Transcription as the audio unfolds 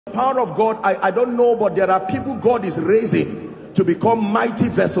Power of God, I don't know, but there are people God is raising to become mighty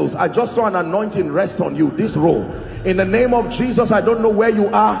vessels. I just saw an anointing rest on you, this row. In the name of Jesus, I don't know where you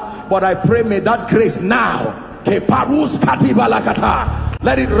are, but I pray may that grace now, let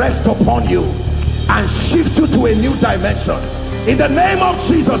it rest upon you and shift you to a new dimension. In the name of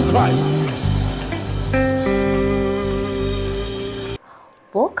Jesus Christ.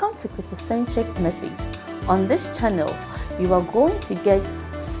 Welcome to Christocentric Message. On this channel, you are going to get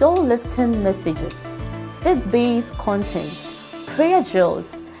soul-lifting messages, faith-based content, prayer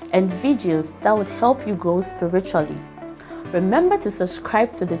drills, and videos that would help you grow spiritually. Remember to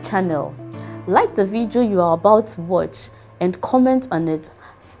subscribe to the channel, like the video you are about to watch, and comment on it.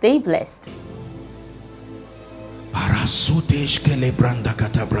 Stay blessed.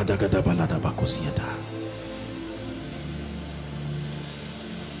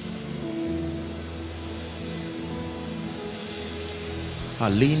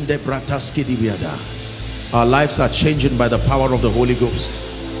 Our lives are changing by the power of the Holy Ghost.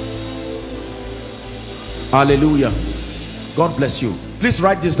 Hallelujah. God bless you. Please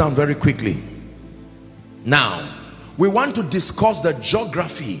write this down very quickly. Now, we want to discuss the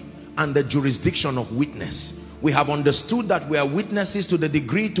geography and the jurisdiction of witness. We have understood that we are witnesses to the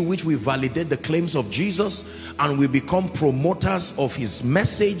degree to which we validate the claims of Jesus and we become promoters of his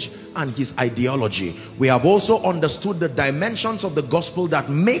message and his ideology. We have also understood the dimensions of the gospel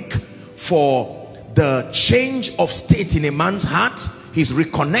that make for the change of state in a man's heart, his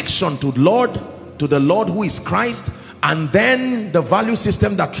reconnection to the Lord who is Christ, and then the value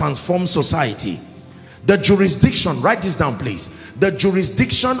system that transforms society. The jurisdiction, write this down please. The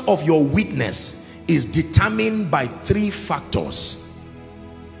jurisdiction of your witness is determined by three factors.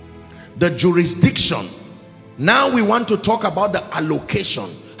 The jurisdiction. Now we want to talk about the allocation.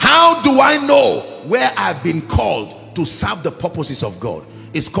 How do I know where I've been called to serve the purposes of God?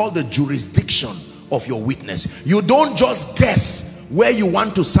 It's called the jurisdiction of your witness. You don't just guess where you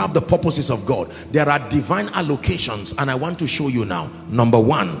want to serve the purposes of God. There are divine allocations, and I want to show you now. Number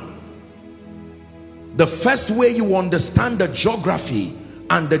one, the first way you understand the geography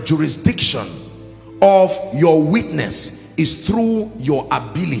and the jurisdiction of your witness is through your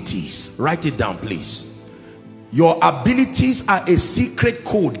abilities. Write it down please. Your abilities are a secret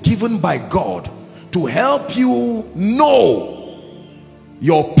code given by God to help you know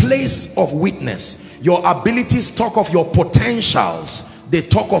your place of witness. Your abilities talk of your potentials. They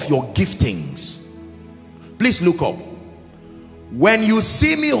talk of your giftings. Please look up. When you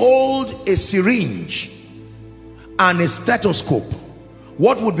see me hold a syringe and a stethoscope,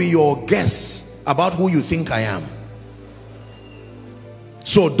 what would be your guess about who you think I am?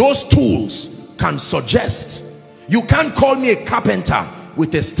 So those tools can suggest. You can't call me a carpenter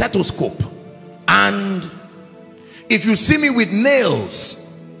with a stethoscope, and if you see me with nails,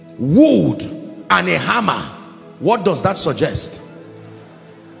 wood, and a hammer, what does that suggest?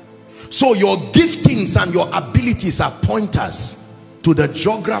 So your giftings and your abilities are pointers to the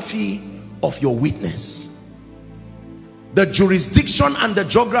geography of your witness. The jurisdiction and the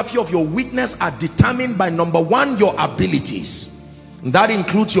geography of your witness are determined by, number one, your abilities. That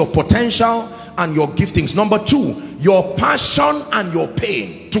includes your potential and your giftings. Number two, your passion and your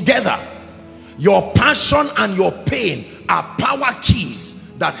pain together. Your passion and your pain are power keys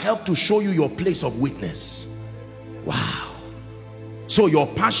that help to show you your place of witness. Wow. So your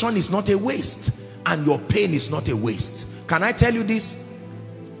passion is not a waste and your pain is not a waste. Can I tell you this?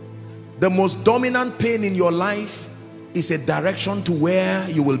 The most dominant pain in your life is a direction to where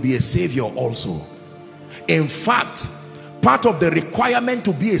you will be a savior also. In fact, part of the requirement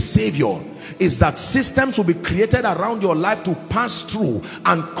to be a savior is that systems will be created around your life to pass through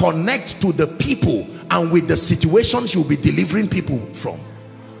and connect to the people and with the situations you'll be delivering people from.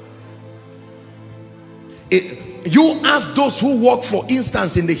 You ask those who work, for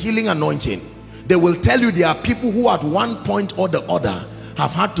instance, in the healing anointing, they will tell you there are people who at one point or the other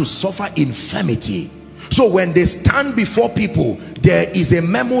have had to suffer infirmity. So when they stand before people, there is a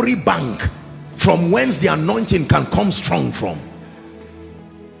memory bank from whence the anointing can come strong from.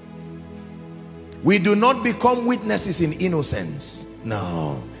 We do not become witnesses in innocence.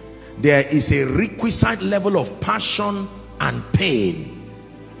 No. There is a requisite level of passion and pain.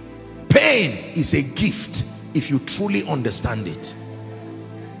 Pain is a gift if you truly understand it.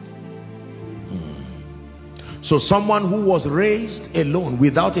 So someone who was raised alone,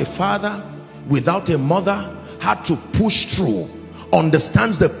 without a father, without a mother, had to push through,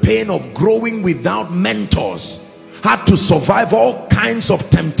 understands the pain of growing without mentors, had to survive all kinds of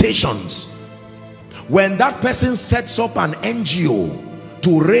temptations. When that person sets up an NGO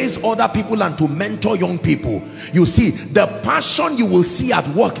to raise other people and to mentor young people. You see, the passion you will see at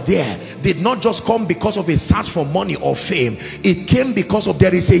work there did not just come because of a search for money or fame. It came because of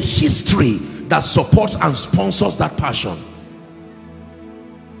there is a history that supports and sponsors that passion.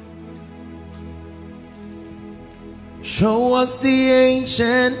 Show us the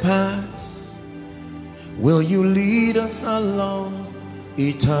ancient paths. Will you lead us along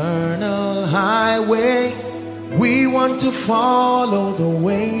eternal highway? We want to follow the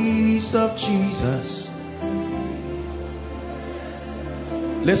ways of Jesus.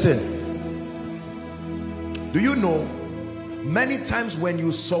 Listen, do you know many times when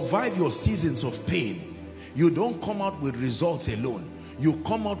you survive your seasons of pain, you don't come out with results alone. You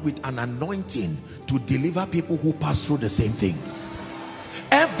come out with an anointing to deliver people who pass through the same thing.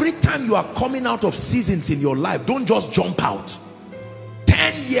 Every time you are coming out of seasons in your life, don't just jump out.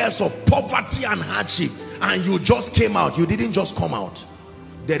 10 years of poverty and hardship and you just came out. You didn't just come out.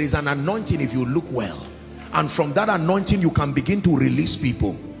 There is an anointing if you look well, and from that anointing you can begin to release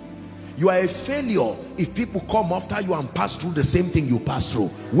people. You are a failure if people come after you and pass through the same thing you pass through.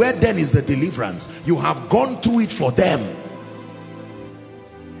 Where then is the deliverance? You have gone through it for them.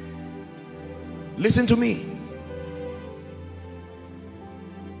 Listen to me.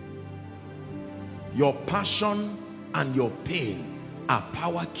 Your passion and your pain are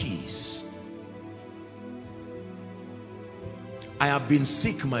power keys. I have been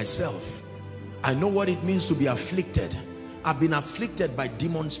sick myself. I know what it means to be afflicted. I've been afflicted by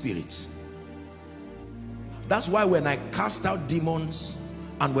demon spirits. That's why when I cast out demons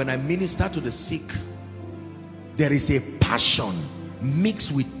and when I minister to the sick, there is a passion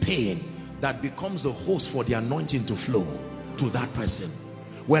mixed with pain that becomes the host for the anointing to flow to that person.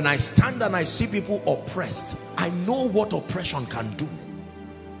 When I stand and I see people oppressed, I know what oppression can do.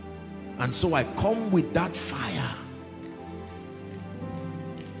 And so I come with that fire.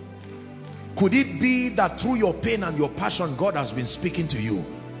 Could it be that through your pain and your passion, God has been speaking to you?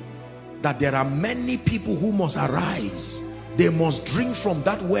 That there are many people who must arise. They must drink from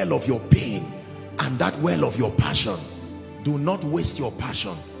that well of your pain and that well of your passion. Do not waste your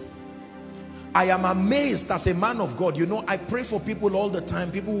passion. I am amazed as a man of God. You know, I pray for people all the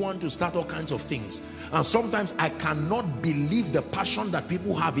time. People want to start all kinds of things. And sometimes I cannot believe the passion that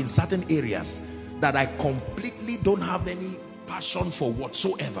people have in certain areas that I completely don't have any passion for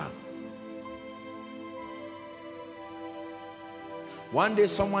whatsoever. One day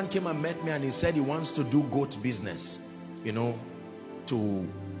someone came and met me and he said he wants to do goat business, you know, to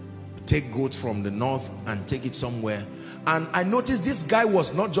take goats from the north and take it somewhere. And I noticed this guy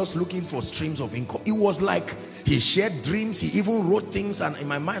was not just looking for streams of income. It was like he shared dreams. He even wrote things. And in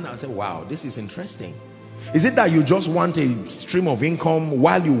my mind, I said, wow, this is interesting. Is it that you just want a stream of income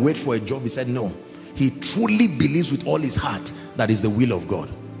while you wait for a job? He said, no. He truly believes with all his heart that is the will of God.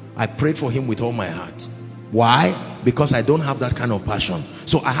 I prayed for him with all my heart. Why? Because I don't have that kind of passion.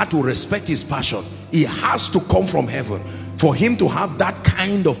 So I had to respect his passion. It has to come from heaven for him to have that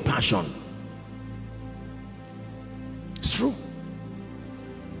kind of passion. It's true.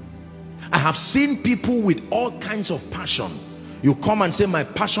 I have seen people with all kinds of passion. You come and say, my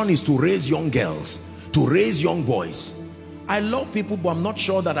passion is to raise young girls, to raise young boys. I love people, but I'm not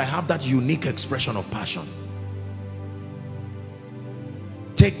sure that I have that unique expression of passion.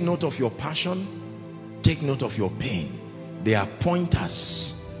 Take note of your passion. Take note of your pain. They are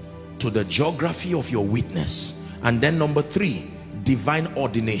pointers to the geography of your witness. And then number 3, divine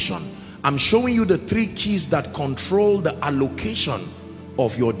ordination. I'm showing you the 3 keys that control the allocation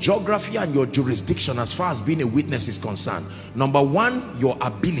of your geography and your jurisdiction as far as being a witness is concerned. Number 1, your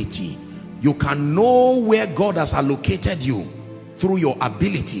ability. You can know where God has allocated you through your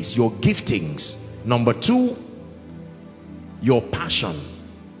abilities, your giftings. Number 2, your passion,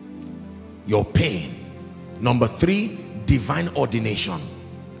 your pain. Number 3, divine ordination.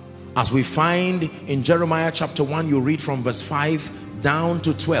 As we find in Jeremiah chapter 1, you read from verse 5 down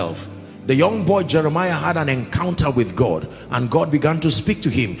to 12. The young boy Jeremiah had an encounter with God, and God began to speak to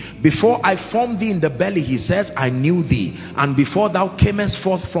him. Before I formed thee in the belly, he says, I knew thee, and before thou camest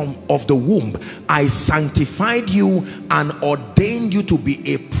forth from of the womb, I sanctified you and ordained you to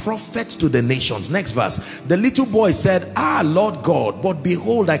be a prophet to the nations. Next verse. The little boy said, Ah, Lord God, but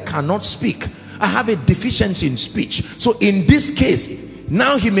behold, I cannot speak. I have a deficiency in speech. So in this case,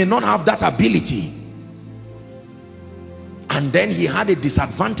 now he may not have that ability. And then he had a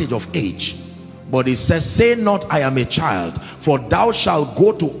disadvantage of age. But he says, say not I am a child, for thou shalt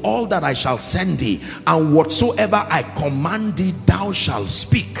go to all that I shall send thee, and whatsoever I command thee, thou shalt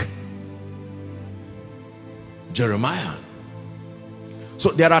speak. Jeremiah. So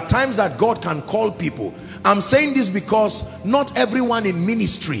there are times that God can call people. I'm saying this because not everyone in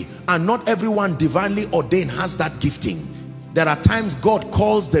ministry and not everyone divinely ordained has that gifting. There are times God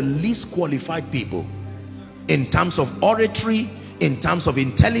calls the least qualified people in terms of oratory, in terms of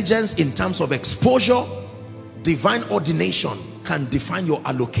intelligence, in terms of exposure. Divine ordination can define your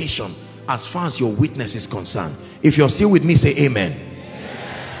allocation as far as your witness is concerned. If you're still with me, say amen.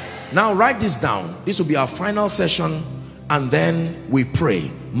 Now write this down. This will be our final session, and then we pray.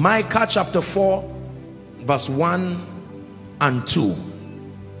 Micah chapter 4 verse 1 and 2.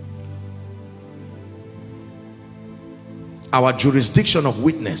 Our jurisdiction of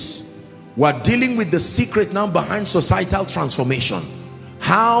witness. We're dealing with the secret now behind societal transformation.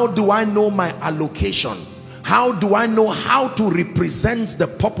 How do I know my allocation? How do I know how to represent the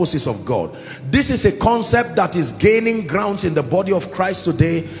purposes of God? This is a concept that is gaining ground in the body of Christ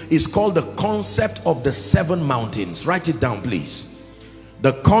today. It's called the concept of the 7 mountains. Write it down, please.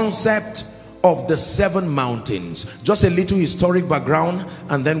 The concept of the 7 mountains. Just a little historic background,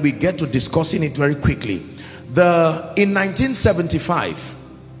 and then we get to discussing it very quickly. In 1975,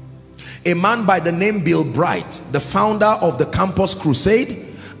 a man by the name Bill Bright, the founder of the Campus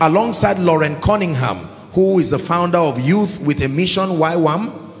Crusade, alongside Lauren Cunningham, who is the founder of Youth with a Mission,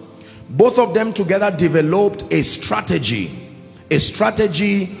 YWAM, both of them together developed a strategy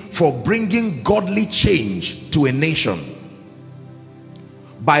for bringing godly change to a nation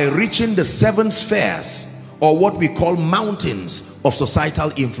by reaching the 7 spheres, or what we call mountains of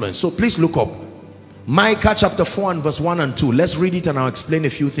societal influence. So please look up Micah chapter 4 and verse 1 and 2. Let's read it and I'll explain a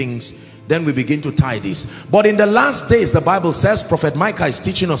few things. Then we begin to tie this. But in the last days, the Bible says, Prophet Micah is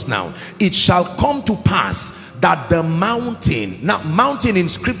teaching us now, it shall come to pass that the mountain, now mountain in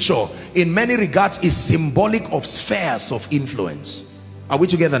scripture in many regards is symbolic of spheres of influence. Are we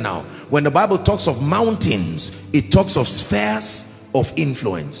together now? When the Bible talks of mountains, it talks of spheres of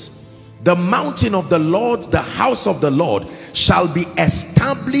influence. The mountain of the Lord, the house of the Lord, shall be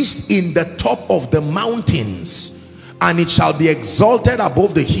established in the top of the mountains, and it shall be exalted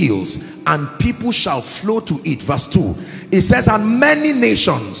above the hills, and people shall flow to it. Verse 2, it says, and many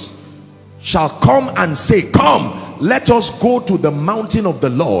nations shall come and say, come, let us go to the mountain of the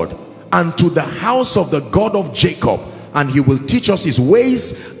Lord, and to the house of the God of Jacob, and he will teach us his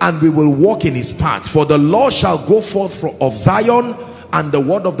ways, and we will walk in his paths. For the Lord shall go forth of Zion, and the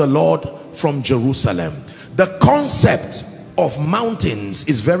word of the Lord from Jerusalem. The concept of mountains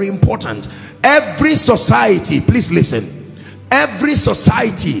is very important. Every society, please listen, every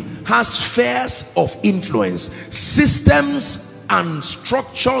society has spheres of influence, systems and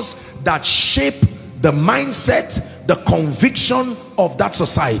structures that shape the mindset, the conviction of that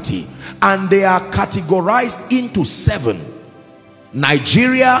society, and they are categorized into 7.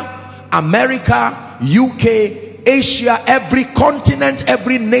 Nigeria, America, UK, Asia, every continent,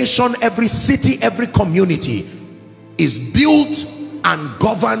 every nation, every city, every community is built and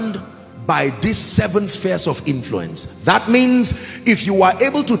governed by these 7 spheres of influence. That means if you are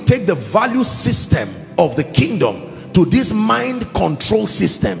able to take the value system of the kingdom to these mind control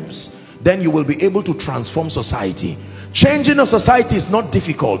systems, then you will be able to transform society. Changing a society is not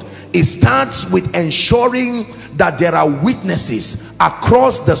difficult. It starts with ensuring that there are witnesses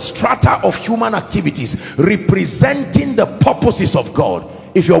across the strata of human activities representing the purposes of God.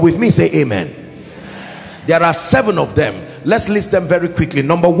 If you're with me, say amen. Amen. There are 7 of them. Let's list them very quickly.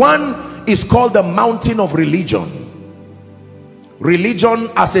 Number 1 is called the mountain of religion. Religion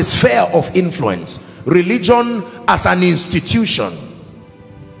as a sphere of influence. Religion as an institution.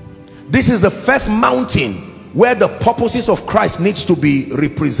 This is the first mountain where the purposes of Christ needs to be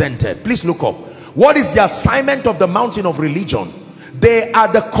represented. Please look up. What is the assignment of the mountain of religion? They are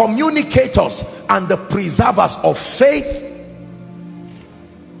the communicators and the preservers of faith,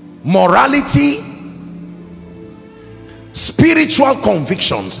 morality, spiritual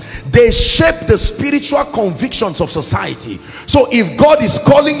convictions. They shape the spiritual convictions of society. So if God is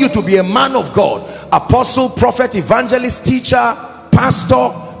calling you to be a man of God, apostle, prophet, evangelist, teacher,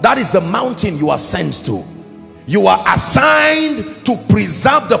 pastor, that is the mountain you are sent to. You are assigned to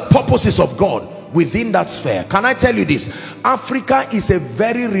preserve the purposes of God within that sphere. Can I tell you this? Africa is a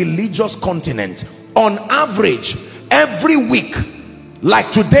very religious continent. On average, every week,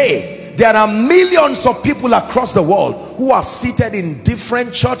 like today, there are millions of people across the world who are seated in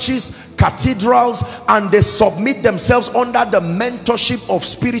different churches, cathedrals, and they submit themselves under the mentorship of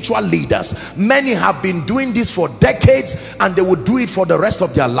spiritual leaders. Many have been doing this for decades, and they will do it for the rest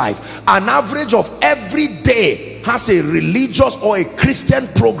of their life. An average of every day has a religious or a Christian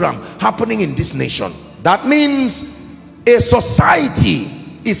program happening in this nation. That means a society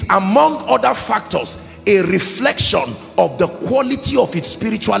is, among other factors, a reflection of the quality of its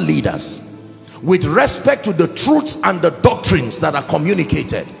spiritual leaders with respect to the truths and the doctrines that are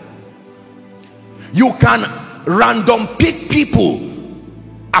communicated. You can random pick people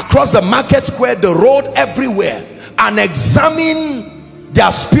across the market square, the road, everywhere, and examine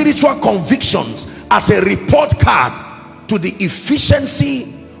their spiritual convictions as a report card to the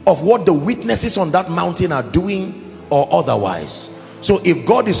efficiency of what the witnesses on that mountain are doing or otherwise. So if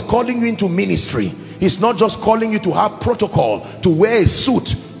God is calling you into ministry, he's not just calling you to have protocol, to wear a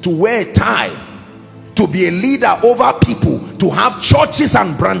suit, to wear a tie, to be a leader over people, to have churches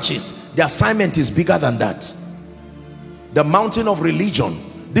and branches. The assignment is bigger than that. The mountain of religion,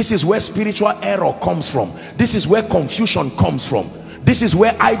 this is where spiritual error comes from. This is where confusion comes from. This is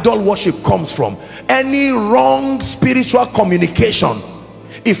where idol worship comes from. Any wrong spiritual communication,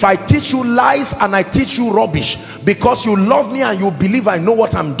 if I teach you lies and I teach you rubbish because you love me and you believe I know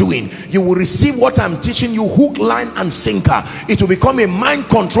what I'm doing, you will receive what I'm teaching you hook, line and sinker. It will become a mind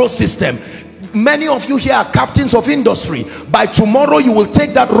control system. Many of you here are captains of industry. By tomorrow you will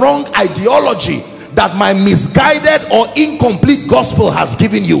take that wrong ideology that my misguided or incomplete gospel has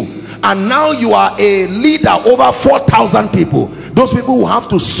given you, and now you are a leader over 4,000 people. Those people will have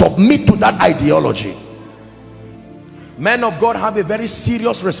to submit to that ideology. Men of God have a very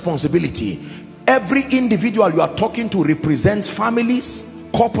serious responsibility. Every individual you are talking to represents families,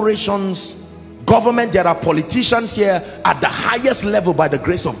 corporations, government. There are politicians here at the highest level by the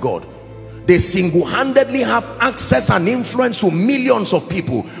grace of God. They single-handedly have access and influence to millions of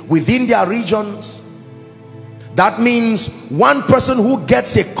people within their regions. That means one person who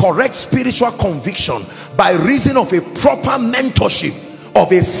gets a correct spiritual conviction by reason of a proper mentorship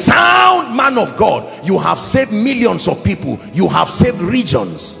of a sound man of God, you have saved millions of people. You have saved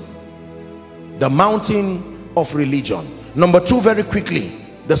regions. The mountain of religion. Number two, very quickly,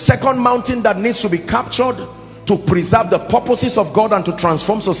 the second mountain that needs to be captured to preserve the purposes of God and to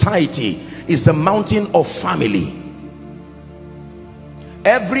transform society is the mountain of family.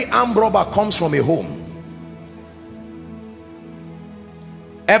 Every armed robber comes from a home.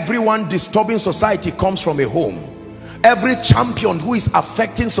 Everyone disturbing society comes from a home. Every champion who is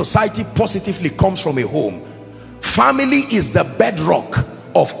affecting society positively comes from a home. Family is the bedrock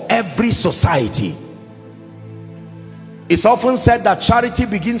of every society. It's often said that charity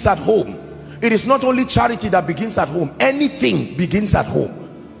begins at home. It is not only charity that begins at home. Anything begins at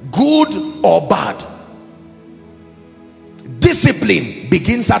home, good or bad. Discipline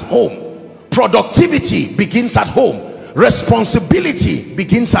begins at home. Productivity begins at home. Responsibility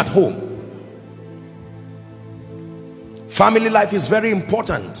begins at home. Family life is very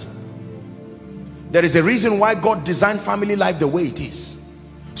important. There is a reason why God designed family life the way it is.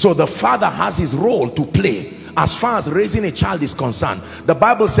 So the father has his role to play as far as raising a child is concerned. The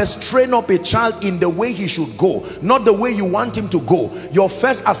Bible says, train up a child in the way he should go, not the way you want him to go. Your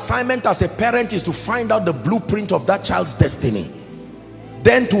first assignment as a parent is to find out the blueprint of that child's destiny,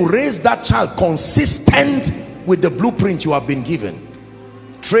 then to raise that child consistent with the blueprint you have been given.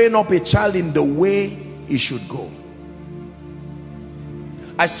 Train up a child in the way he should go.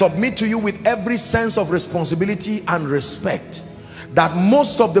 I submit to you with every sense of responsibility and respect that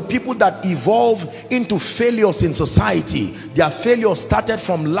most of the people that evolve into failures in society, their failure started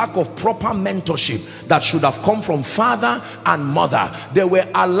from lack of proper mentorship that should have come from father and mother. They were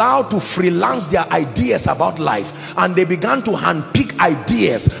allowed to freelance their ideas about life, and they began to handpick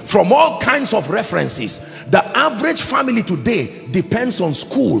ideas from all kinds of references. The average family today depends on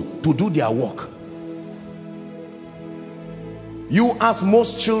school to do their work. You ask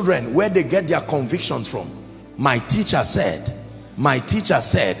most children where they get their convictions from. My teacher said. My teacher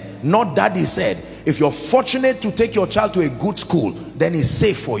said, not daddy said. If you're fortunate to take your child to a good school, then it's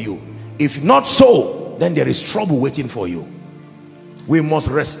safe for you. If not so, then there is trouble waiting for you. We must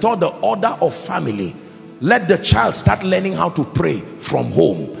restore the order of family. Let the child start learning how to pray from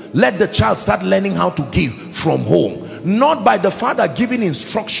home. Let the child start learning how to give from home. Not by the father giving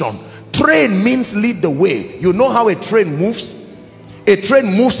instruction. Train means lead the way. You know how a train moves? A train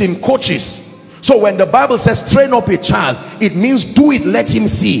moves in coaches. So when the Bible says train up a child, it means do it, let him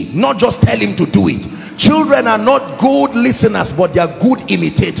see, not just tell him to do it. Children are not good listeners, but they are good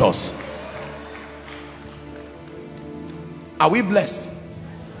imitators. Are we blessed?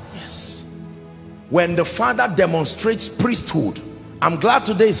 Yes. When the father demonstrates priesthood, I'm glad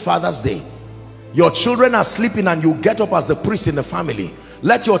today is Father's Day. Your children are sleeping and you get up as the priest in the family.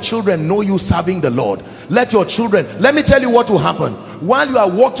 Let your children know you serving the Lord. Let your children, let me tell you what will happen. While you are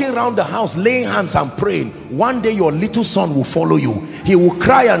walking around the house laying hands and praying, one day your little son will follow you. He will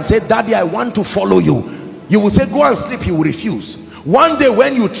cry and say, Daddy, I want to follow you. You will say, go and sleep. He will refuse. One day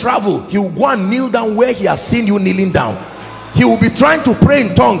when you travel, he will go and kneel down where he has seen you kneeling down. He will be trying to pray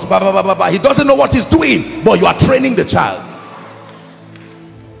in tongues. He doesn't know what he's doing, but you are training the child.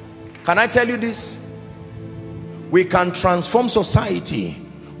 Can I tell you this? We can transform society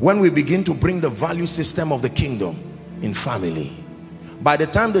when we begin to bring the value system of the kingdom in family. By the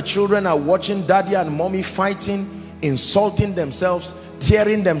time the children are watching daddy and mommy fighting, insulting themselves,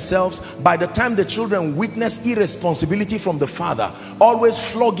 tearing themselves, by the time the children witness irresponsibility from the father, always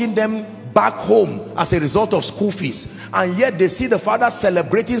flogging them back home as a result of school fees, and yet they see the father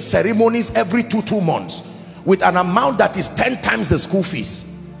celebrating ceremonies every two months with an amount that is 10 times the school fees.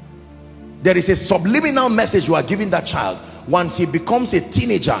 There is a subliminal message you are giving that child. Once he becomes a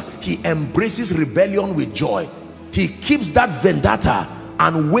teenager, he embraces rebellion with joy. He keeps that vendetta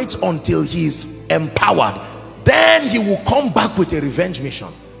and waits until he is empowered. Then he will come back with a revenge mission.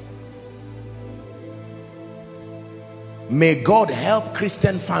 May God help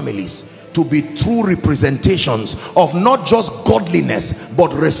Christian families to be true representations of not just godliness,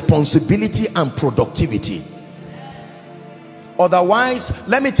 but responsibility and productivity. Otherwise,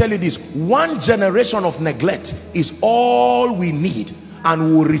 let me tell you this, one generation of neglect is all we need, and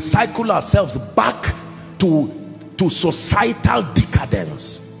we will recycle ourselves back to societal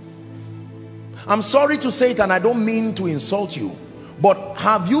decadence. I'm sorry to say it, and I don't mean to insult you, but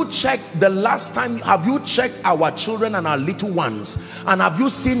have you checked the last time, have you checked our children and our little ones, and have you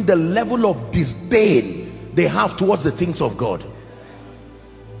seen the level of disdain they have towards the things of God?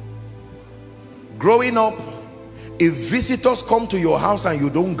 Growing up, if visitors come to your house and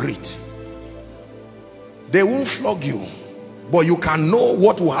you don't greet, they won't flog you, but you can know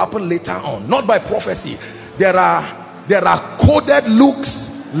what will happen later on, not by prophecy. There are coded looks,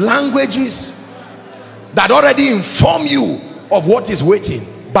 languages that already inform you of what is waiting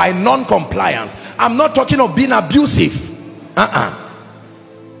by non-compliance. I'm not talking of being abusive.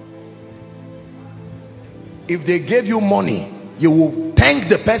 If they gave you money, you will thank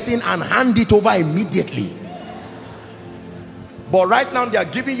the person and hand it over immediately. But right now they are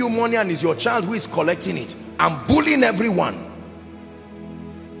giving you money and it's your child who is collecting it and bullying everyone.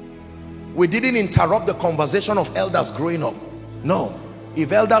 We didn't interrupt the conversation of elders growing up. No.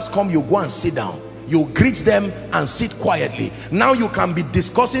 If elders come, you go and sit down. You greet them and sit quietly. Now you can be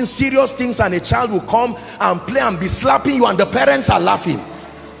discussing serious things and a child will come and play and be slapping you and the parents are laughing.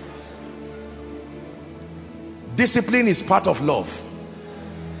 Discipline is part of love.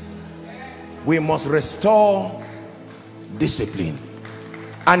 We must restore discipline.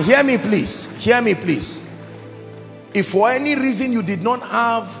 And hear me please, hear me please. If for any reason you did not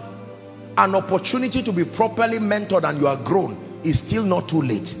have an opportunity to be properly mentored and you are grown, it's still not too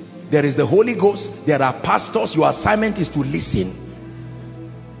late. There is the Holy Ghost, there are pastors. Your assignment is to listen.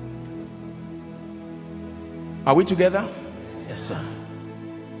 Are we together? Yes, sir.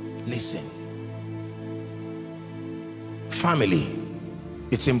 Listen. Family,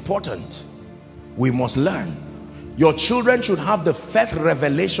 it's important. We must learn. Your children should have the first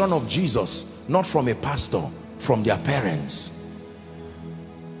revelation of Jesus, not from a pastor, from their parents.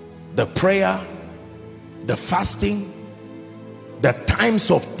 The prayer, the fasting, the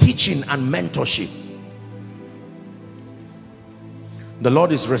times of teaching and mentorship. The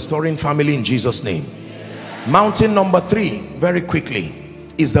Lord is restoring family in Jesus' name. Mountain number 3, very quickly,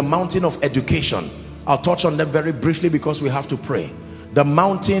 is the mountain of education. I'll touch on them very briefly because we have to pray. The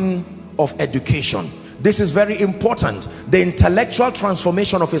mountain of education. This is very important. The intellectual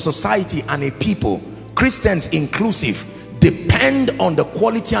transformation of a society and a people, Christians inclusive, depend on the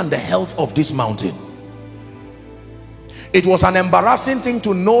quality and the health of this mountain. It was an embarrassing thing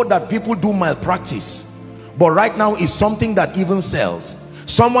to know that people do malpractice, but right now it's something that even sells.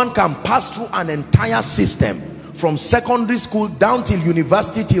 Someone can pass through an entire system from secondary school down till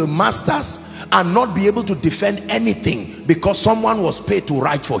university till masters and not be able to defend anything because someone was paid to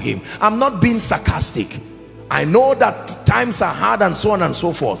write for him. I'm not being sarcastic. I know that times are hard and so on and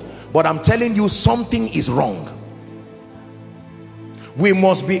so forth, but I'm telling you something is wrong. We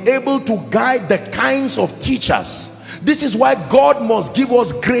must be able to guide the kinds of teachers. This is why God must give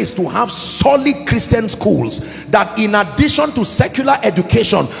us grace to have solid Christian schools that, in addition to secular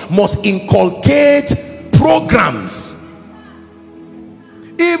education, must inculcate programs,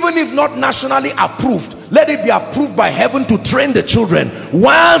 even if not nationally approved. Let it be approved by heaven to train the children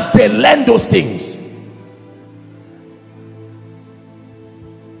whilst they learn those things.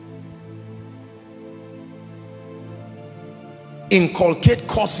 Inculcate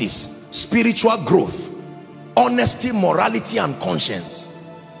courses, spiritual growth, honesty, morality and conscience.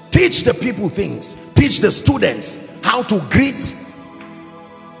 Teach the people things. Teach the students how to greet,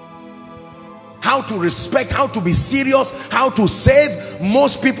 how to respect, how to be serious, how to save.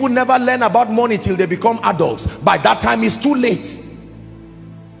 Most people never learn about money till they become adults. By that time it's too late.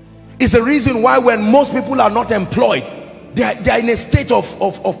 It's the reason why when most people are not employed, they are in a state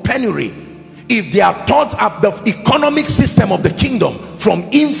of penury. If they are taught up the economic system of the kingdom from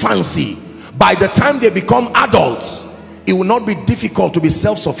infancy, by the time they become adults, it will not be difficult to be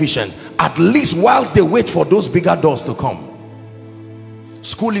self-sufficient, at least whilst they wait for those bigger doors to come.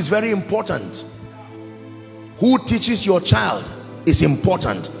 School is very important. Who teaches your child is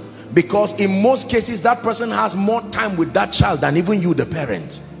important, because in most cases that person has more time with that child than even you, the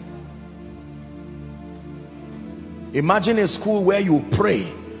parent. Imagine a school where you pray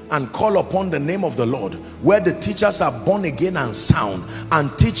and call upon the name of the Lord, where the teachers are born again and sound,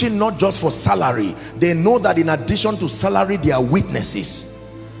 and teaching not just for salary. They know that in addition to salary, they are witnesses.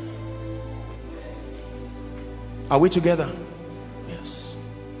 Are we together? Yes.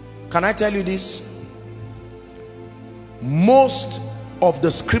 Can I tell you this? Most of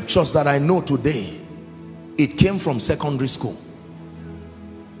the scriptures that I know today, it came from secondary school.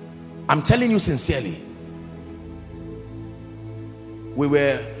 I'm telling you sincerely.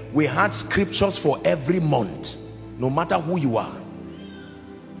 We had scriptures for every month, no matter who you are.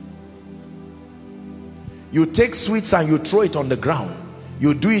 You take sweets and you throw it on the ground.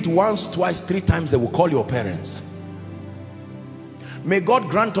 You do it once, twice, 3 times, they will call your parents. May God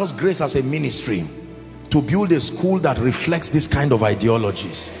grant us grace as a ministry to build a school that reflects this kind of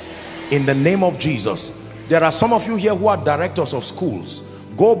ideologies. In the name of Jesus. There are some of you here who are directors of schools.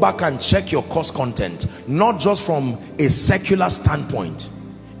 Go back and check your course content, not just from a secular standpoint.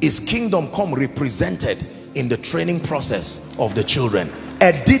 Is kingdom come represented in the training process of the children?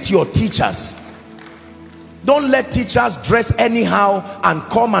 Edit your teachers. Don't let teachers dress anyhow and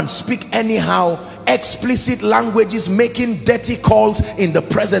come and speak anyhow, explicit languages, making dirty calls in the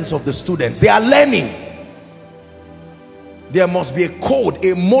presence of the students. They are learning. There must be a code,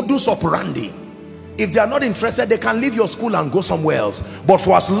 a modus operandi. If they are not interested, they can leave your school and go somewhere else. But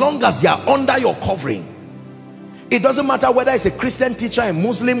for as long as they are under your covering, it doesn't matter whether it's a Christian teacher, a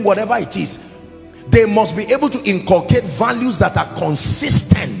Muslim, whatever it is, they must be able to inculcate values that are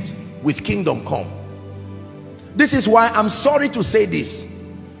consistent with kingdom come. This is why, I'm sorry to say this,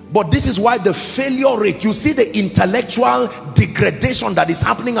 but this is why the failure rate, you see the intellectual degradation that is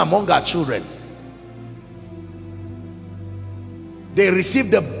happening among our children. They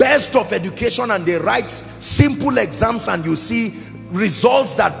receive the best of education and they write simple exams, and you see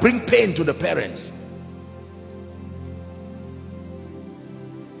results that bring pain to the parents.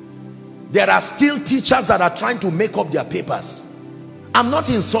 There are still teachers that are trying to make up their papers. I'm not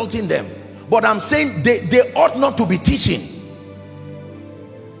insulting them, but I'm saying they ought not to be teaching.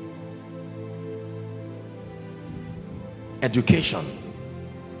 Education.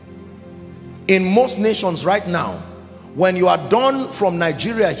 In most nations right now, when you are done from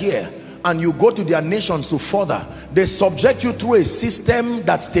Nigeria here and you go to their nations to further, they subject you through a system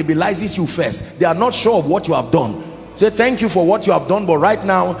that stabilizes you first. They are not sure of what you have done. Say thank you for what you have done, but right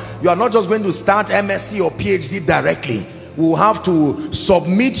now you are not just going to start MSc or PhD directly. We will have to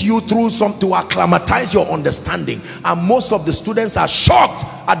submit you through some to acclimatize your understanding, and most of the students are shocked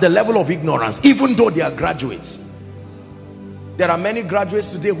at the level of ignorance, even though they are graduates. There are many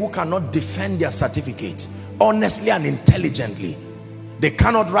graduates today who cannot defend their certificate honestly and intelligently. They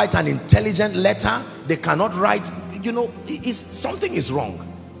cannot write an intelligent letter. They cannot write, you know, something is wrong.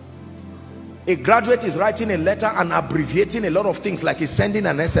 A graduate is writing a letter and abbreviating a lot of things, like he's sending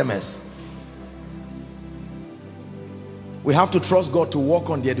an SMS. We have to trust God to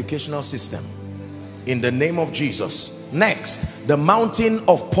work on the educational system in the name of Jesus. Next, the mountain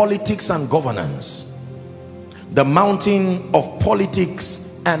of politics and governance. The mountain of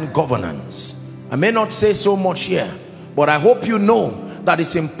politics and governance. I may not say so much here, but I hope you know that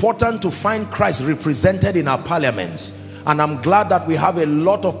it's important to find Christ represented in our parliaments. And I'm glad that we have a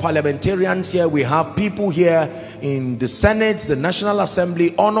lot of parliamentarians here. We have people here in the Senate, the National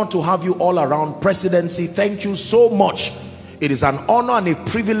Assembly. Honored to have you all around. Presidency, thank you so much. It is an honor and a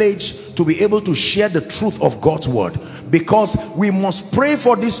privilege to be able to share the truth of God's word, because we must pray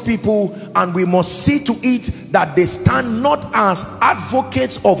for these people and we must see to it that they stand not as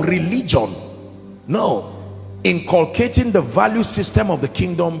advocates of religion. No, inculcating the value system of the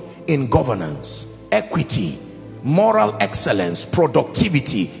kingdom in governance, equity, moral excellence,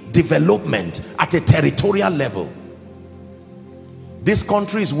 productivity, development at a territorial level. This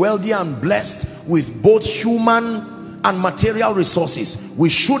country is wealthy and blessed with both human and material resources. We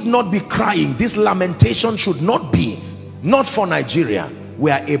should not be crying. This lamentation should not be, not for Nigeria.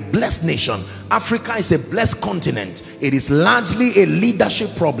 We are a blessed nation. Africa is a blessed continent. It is largely a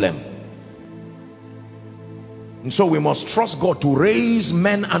leadership problem. And so we must trust God to raise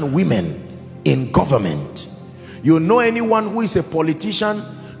men and women in government. You know anyone who is a politician,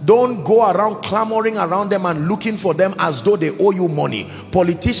 don't go around clamoring around them and looking for them as though they owe you money.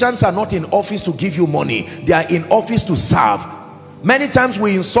 Politicians are not in office to give you money. They are in office to serve. Many times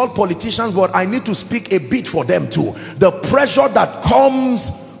we insult politicians, but I need to speak a bit for them too. The pressure that comes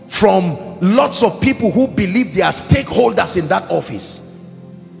from lots of people who believe they are stakeholders in that office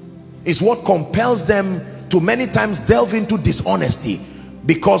is what compels them to many times delve into dishonesty,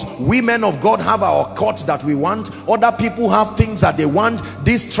 because we men of God have our courts that we want, other people have things that they want,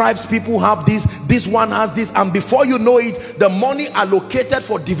 these tribes people have this one has this, and before you know it, the money allocated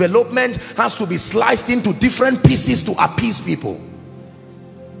for development has to be sliced into different pieces to appease people.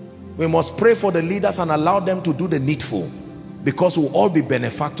 We must pray for the leaders and allow them to do the needful, because we'll all be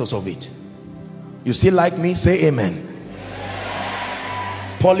benefactors of it. You still like me? Say amen.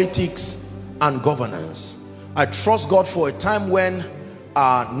 Politics and governance. I trust God for a time when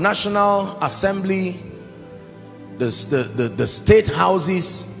our National Assembly, the state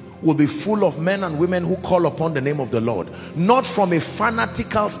houses will be full of men and women who call upon the name of the Lord, not from a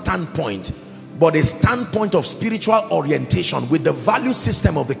fanatical standpoint, but a standpoint of spiritual orientation with the value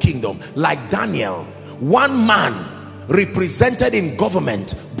system of the kingdom. Like Daniel, one man represented in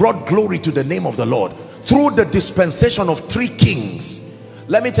government brought glory to the name of the Lord through the dispensation of 3 kings.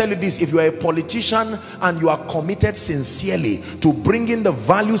 Let me tell you this, if you are a politician and you are committed sincerely to bringing the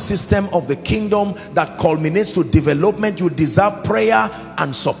value system of the kingdom that culminates to development, you deserve prayer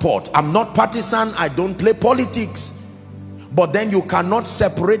and support. I'm not partisan, I don't play politics. But then you cannot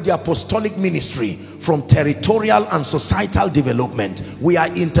separate the apostolic ministry from territorial and societal development. We are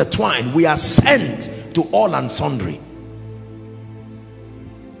intertwined, we are sent to all and sundry.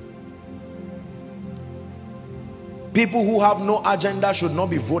 People who have no agenda should not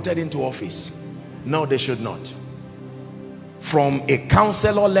be voted into office. No, they should not. From a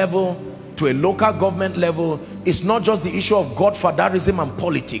councillor level to a local government level, it's not just the issue of godfatherism and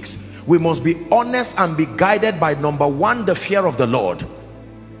politics. We must be honest and be guided by, number 1, the fear of the Lord.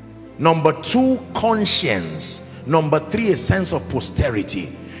 Number 2, conscience. Number 3, a sense of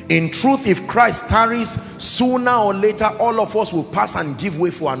posterity. In truth, if Christ tarries, sooner or later all of us will pass and give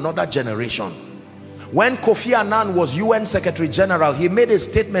way for another generation. When Kofi Annan was UN Secretary General, he made a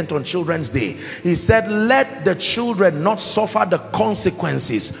statement on Children's Day. He said, let the children not suffer the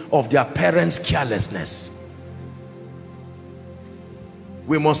consequences of their parents' carelessness.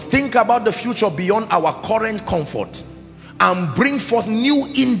 We must think about the future beyond our current comfort and bring forth new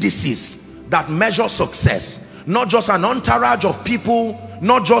indices that measure success. Not just an entourage of people,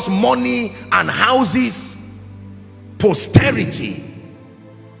 not just money and houses, posterity.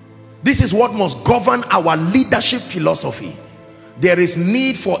 This is what must govern our leadership philosophy. There is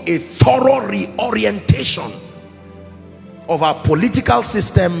need for a thorough reorientation of our political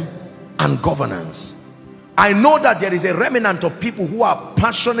system and governance. I know that there is a remnant of people who are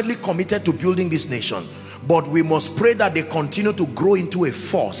passionately committed to building this nation, but we must pray that they continue to grow into a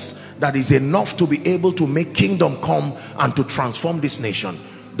force that is enough to be able to make kingdom come and to transform this nation.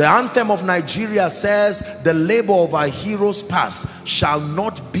 The anthem of Nigeria says, the labor of our heroes past shall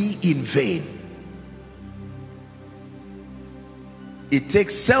not be in vain. It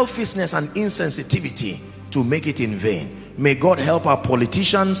takes selfishness and insensitivity to make it in vain. May God help our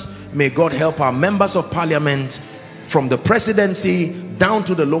politicians. May God help our members of parliament, from the presidency down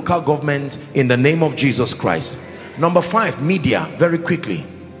to the local government, in the name of Jesus Christ. Number 5, media. Very quickly.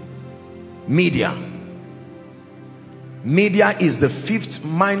 Media. Media is the 5th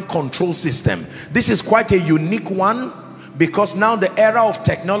mind control system. This is quite a unique one, because now the era of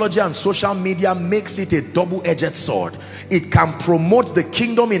technology and social media makes it a double-edged sword. It can promote the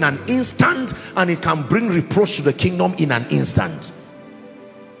kingdom in an instant, and it can bring reproach to the kingdom in an instant.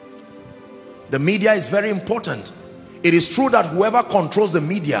 The media is very important. It is true that whoever controls the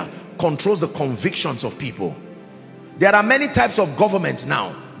media controls the convictions of people. There are many types of government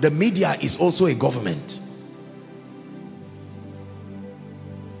now. The media is also a government.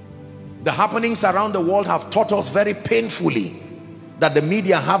 The happenings around the world have taught us very painfully that the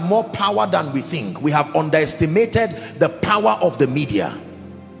media have more power than we think. We have underestimated the power of the media.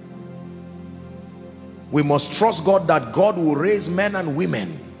 We must trust God that God will raise men and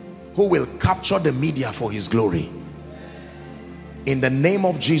women who will capture the media for his glory. In the name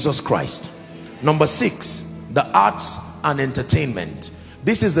of Jesus Christ. Number 6, the arts and entertainment.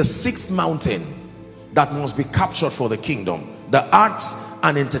 This is the 6th mountain that must be captured for the kingdom. The arts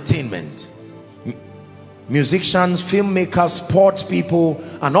and entertainment. musicians, filmmakers, sports people,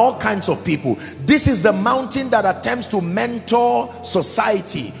 and all kinds of people. This is the mountain that attempts to mentor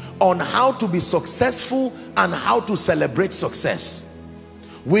society on how to be successful and how to celebrate success.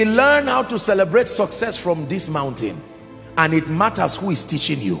 We learn how to celebrate success from this mountain, and it matters who is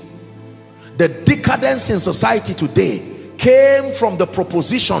teaching you. The decadence in society today came from the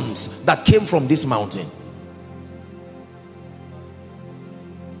propositions that came from this mountain.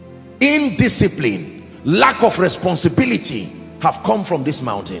 Indiscipline, lack of responsibility have come from this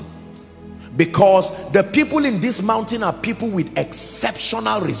mountain, because the people in this mountain are people with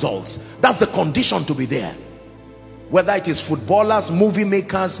exceptional results. That's the condition to be there. Whether it is footballers, movie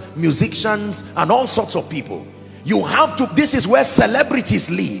makers, musicians, and all sorts of people, you have to, this is where celebrities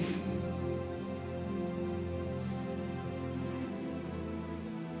live.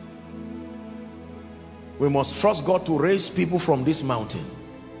 We must trust God to raise people from this mountain.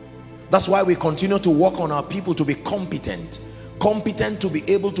 That's why we continue to work on our people to be competent to be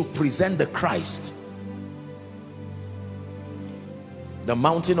able to present the Christ. The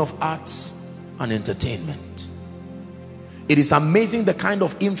mountain of arts and entertainment. It is amazing the kind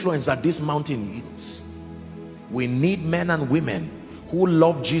of influence that this mountain yields. We need men and women who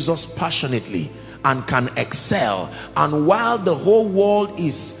love Jesus passionately and can excel, and while the whole world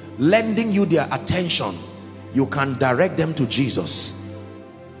is lending you their attention, you can direct them to Jesus.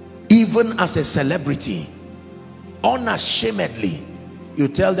 Even as a celebrity, unashamedly, you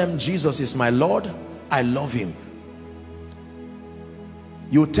tell them, Jesus is my Lord, I love him.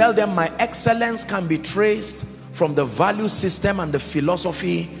 You tell them, my excellence can be traced from the value system and the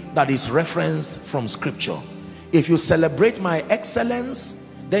philosophy that is referenced from scripture. If you celebrate my excellence,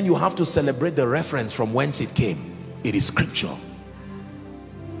 then you have to celebrate the reference from whence it came. It is scripture.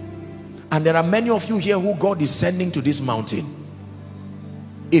 And there are many of you here who God is sending to this mountain.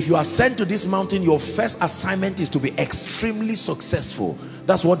 If you are sent to this mountain, your first assignment is to be extremely successful.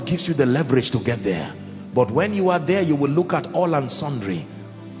 That's what gives you the leverage to get there. But when you are there, you will look at all and sundry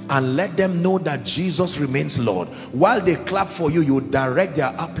and let them know that Jesus remains Lord. While they clap for you, you direct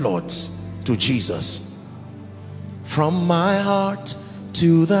their applauds to Jesus. From my heart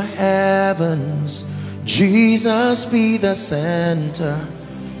to the heavens, Jesus be the center.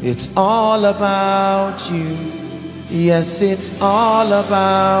 It's all about you. Yes, it's all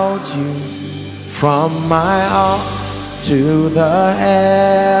about you. From my heart to the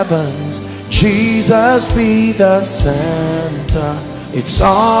heavens, Jesus be the center. It's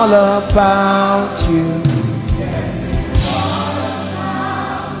all about you. Yes, it's all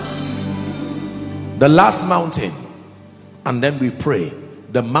about you. The last mountain, and then we pray.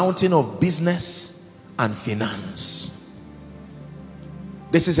 The mountain of business and finance.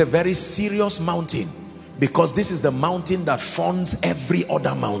 This is a very serious mountain, because this is the mountain that funds every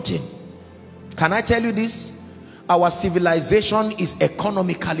other mountain. Can I tell you this? Our civilization is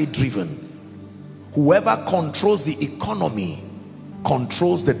economically driven. Whoever controls the economy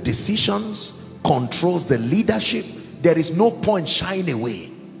controls the decisions, controls the leadership. There is no point shying away.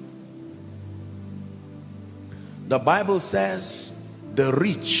 The Bible says the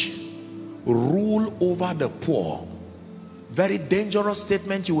rich rule over the poor. Very dangerous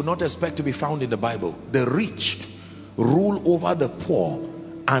statement you would not expect to be found in the Bible. The rich rule over the poor,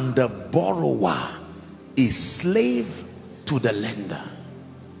 and the borrower is slave to the lender.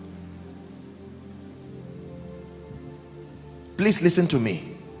 Please listen to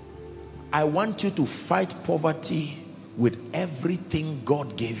me. I want you to fight poverty with everything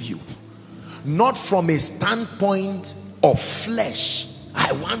God gave you. Not from a standpoint of flesh.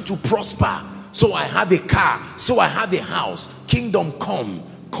 I want to prosper, so I have a car, so I have a house. Kingdom come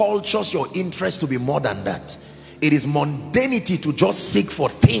cultures your interest to be more than that. It is mundanity to just seek for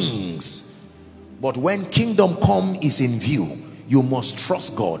things. But when kingdom come is in view, you must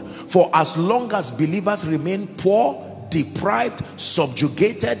trust God. For as long as believers remain poor, deprived,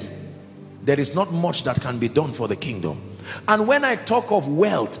 subjugated, there is not much that can be done for the kingdom. And when I talk of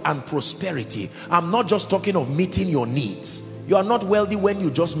wealth and prosperity, I'm not just talking of meeting your needs. You are not wealthy when you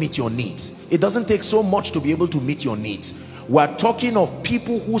just meet your needs. It doesn't take so much to be able to meet your needs. We're talking of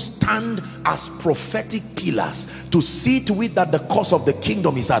people who stand as prophetic pillars to see to it that the cause of the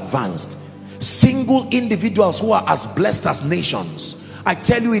kingdom is advanced. Single individuals who are as blessed as nations. I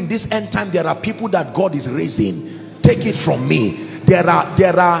tell you, in this end time, there are people that God is raising. Take it from me. There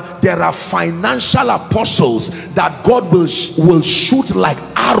are financial apostles that God will shoot like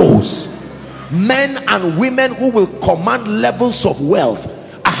arrows. Men and women who will command levels of wealth.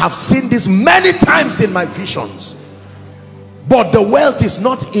 I have seen this many times in my visions. But the wealth is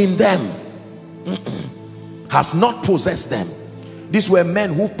not in them. Has not possessed them. These were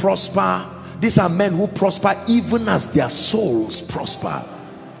men who prosper. These are men who prosper even as their souls prosper.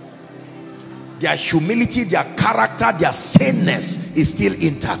 Their humility, their character, their saneness is still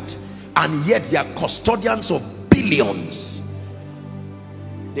intact, and yet they are custodians of billions.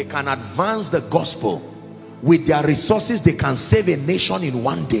 They can advance the gospel. With their resources, they can save a nation in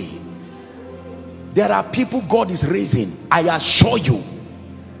one day. There are people God is raising, I assure you.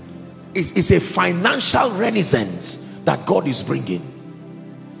 It's a financial renaissance that God is bringing.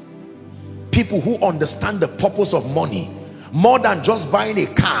 People who understand the purpose of money, more than just buying a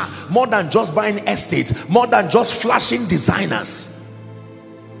car, more than just buying estates, more than just flashing designers.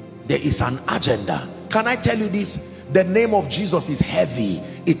 There is an agenda. Can I tell you this? The name of Jesus is heavy.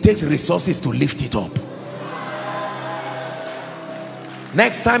 It takes resources to lift it up.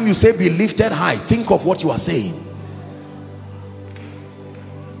 Next time you say be lifted high, think of what you are saying.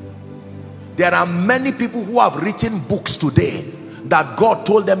 There are many people who have written books today that God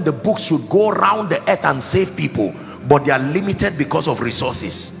told them the books should go around the earth and save people, but they are limited because of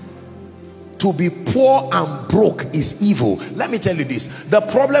resources. To be poor and broke is evil. Let me tell you this. The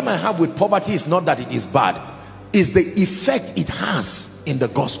problem I have with poverty is not that it is bad. It's the effect it has in the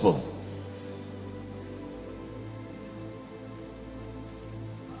gospel.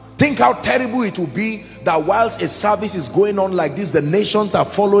 Think how terrible it would be that whilst a service is going on like this, the nations are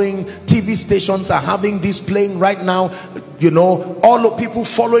following, TV stations are having this playing right now, you know, all the people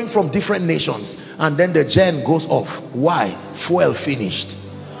following from different nations, and then the gen goes off. Why? Fuel finished.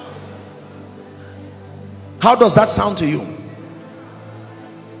 How does that sound to you?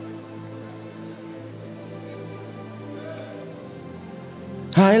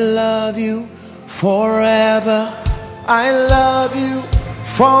 I love you forever. I love you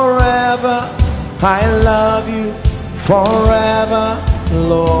forever. I love you forever,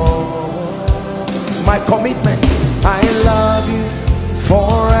 Lord. It's my commitment. I love you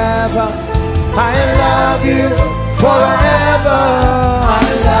forever. I love you forever. I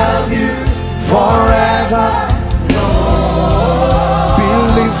love you forever, Lord. Be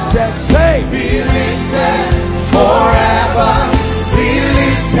lifted, say, be lifted forever. Be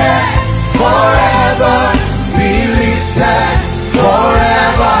lifted forever. Be lifted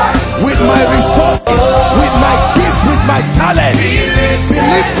forever. With my resources, with my gift, with my talent, be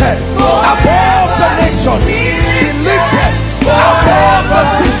lifted above the nation. Be lifted above the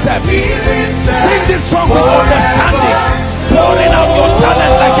system. Sing this song with understanding, pouring out your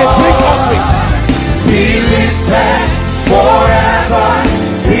talent like a drink offering. Be lifted forever.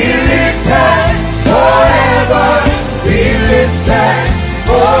 Be lifted forever. Be lifted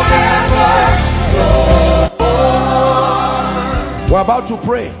forever, Lord. We're about to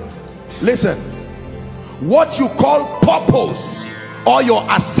pray. Listen, what you call purpose or your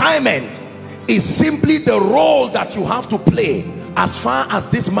assignment is simply the role that you have to play as far as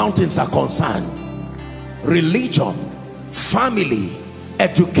these mountains are concerned. Religion, family,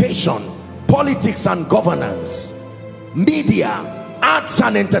 education, politics and governance, media, arts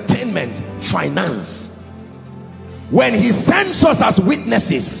and entertainment, finance. When he sends us as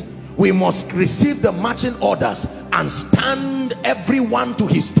witnesses, we must receive the marching orders and stand everyone to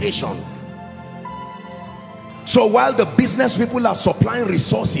his station. So while the business people are supplying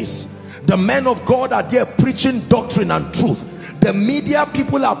resources, the men of God are there preaching doctrine and truth. The media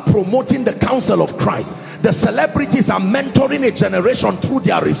people are promoting the counsel of Christ. The celebrities are mentoring a generation through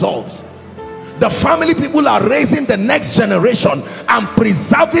their results. The family people are raising the next generation and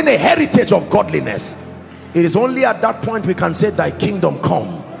preserving a heritage of godliness. It is only at that point we can say, thy kingdom come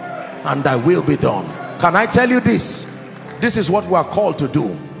and thy will be done. Can I tell you this? This is what we are called to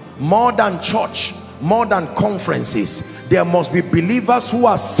do. More than church, more than conferences, there must be believers who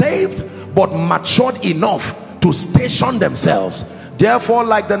are saved but matured enough to station themselves. Therefore,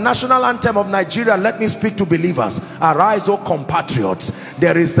 like the national anthem of Nigeria, let me speak to believers. Arise, O compatriots.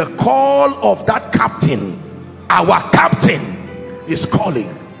 There is the call of that captain. Our captain is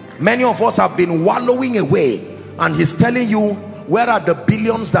calling. Many of us have been wallowing away, and he's telling you, where are the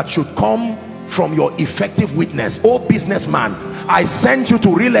billions that should come from your effective witness? Oh businessman, I sent you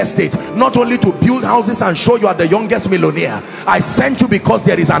to real estate not only to build houses and show you are the youngest millionaire. I sent you because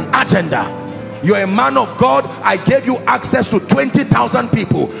there is an agenda. You're a man of God. I gave you access to 20,000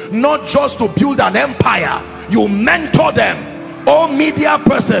 people, not just to build an empire. You mentor them. Oh media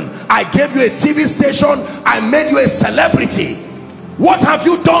person, I gave you a TV station. I made you a celebrity. What have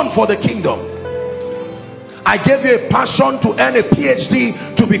you done for the kingdom? I gave you a passion to earn a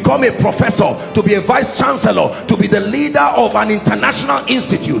PhD, to become a professor, to be a vice chancellor, to be the leader of an international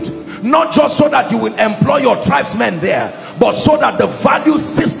institute. Not just so that you will employ your tribesmen there, but so that the value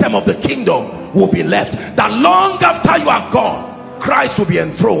system of the kingdom will be left. That long after you are gone, Christ will be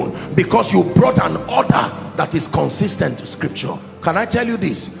enthroned, because you brought an order that is consistent to scripture. Can I tell you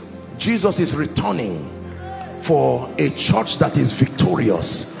this? Jesus is returning for a church that is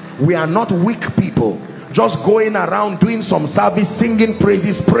victorious. We are not weak people just going around doing some service, singing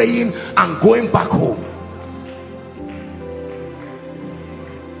praises, praying, and going back home.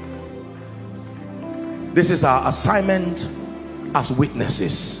 This is our assignment as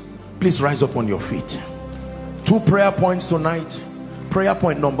witnesses. Please rise up on your feet. 2 prayer points tonight. Prayer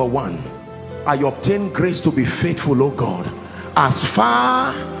point number 1, I obtain grace to be faithful, oh God. As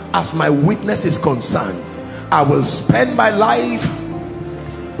far as my witness is concerned, I will spend my life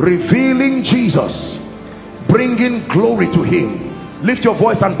revealing Jesus, bringing glory to him. Lift your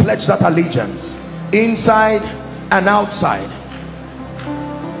voice and pledge that allegiance, inside and outside.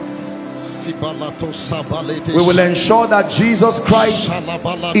 We will ensure that Jesus Christ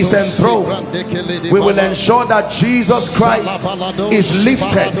is enthroned. We will ensure that Jesus Christ is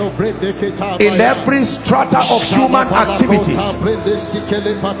lifted in every strata of human activities,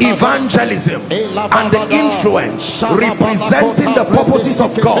 evangelism, and the influence representing the purposes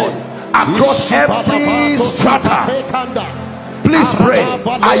of God across every strata. Please pray,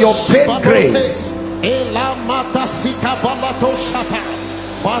 I obtain grace.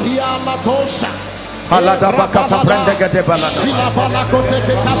 Send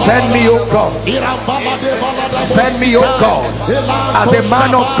me, oh God. Send me, oh God, as a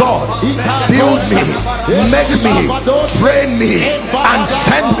man of God. Build me, make me, train me, and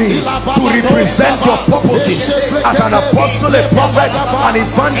send me to represent your purposes as an apostle, a prophet, an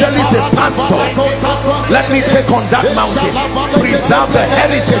evangelist, a pastor. Let me take on that mountain, preserve the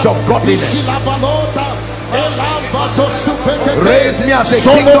heritage of godliness. Raise me as a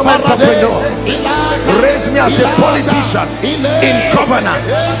kingdom entrepreneur. Raise me as a politician in governance.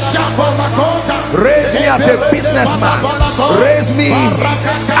 Raise me as a businessman. Raise me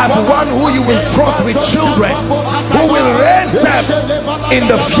as one who you will trust with children, who will raise them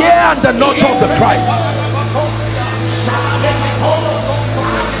in the fear and the nurture of the Christ.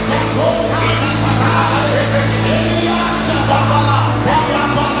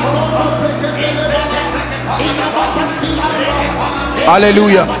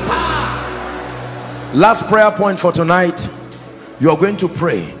 Hallelujah. Last prayer point for tonight. You are going to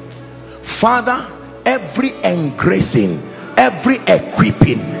pray, Father, every engracing, every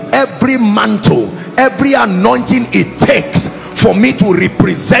equipping, every mantle, every anointing it takes for me to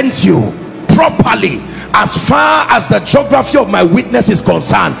represent you properly, as far as the geography of my witness is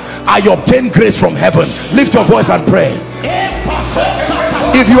concerned, I obtain grace from heaven. Lift your voice and pray.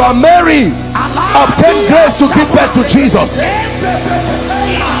 If you are Mary, obtain grace to give birth to Jesus.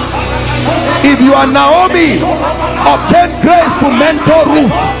 If you are Naomi, obtain grace to mentor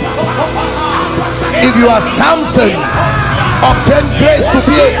Ruth. If you are Samson, obtain grace to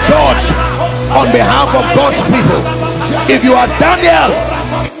be a judge on behalf of God's people. If you are Daniel,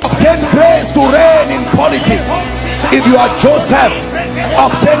 obtain grace to reign in politics. If you are Joseph,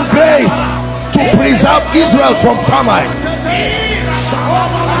 obtain grace to preserve Israel from famine.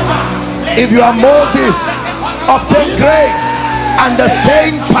 If you are Moses, obtain grace and the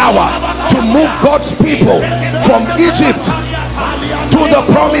staying power to move God's people from Egypt to the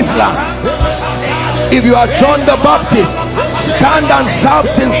promised land. If you are John the Baptist, stand and serve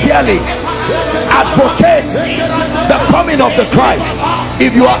sincerely, advocate the coming of the Christ.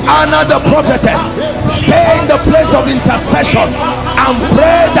 If you are Anna the prophetess, stay in the place of intercession and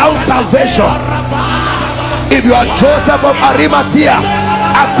pray down salvation. If you are Joseph of Arimathea,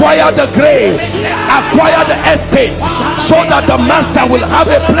 acquire the graves, acquire the estates, so that the master will have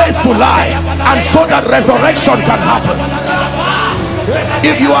a place to lie, and so that resurrection can happen.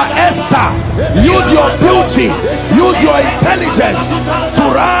 If you are Esther, use your beauty, use your intelligence to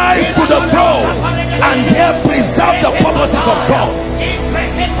rise to the throne and there preserve the purposes of God.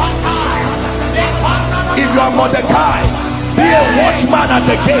 If you are Mordecai, be a watchman at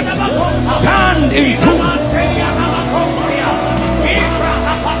the gate, stand in truth.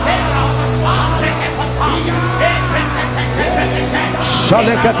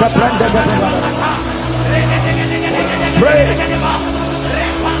 Pray.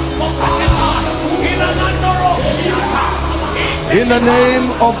 In the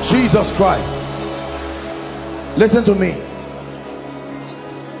name of Jesus Christ. Listen to me.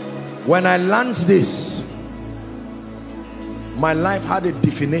 When I learned this, my life had a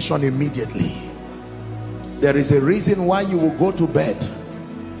definition immediately. There is a reason why you will go to bed.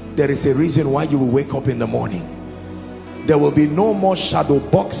 There is a reason why you will wake up in the morning. There will be no more shadow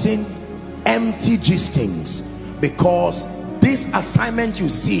boxing, empty gistings, because this assignment you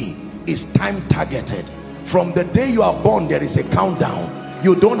see is time targeted. From the day you are born, there is a countdown.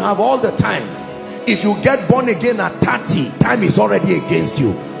 You don't have all the time. If you get born again at 30, time is already against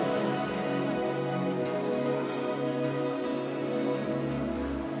you.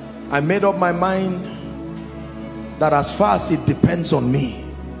 I made up my mind that as far as it depends on me,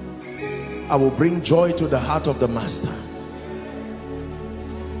 I will bring joy to the heart of the Master.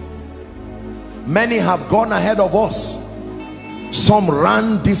 Many have gone ahead of us. Some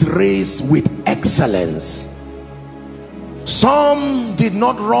ran this race with excellence. Some did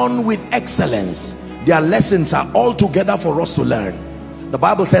not run with excellence. Their lessons are all together for us to learn. The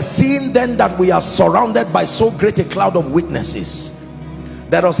Bible says, seeing then that we are surrounded by so great a cloud of witnesses,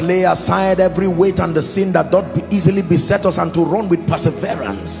 let us lay aside every weight and the sin that doth easily beset us, and to run with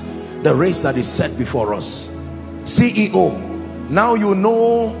perseverance the race that is set before us. CEO, now you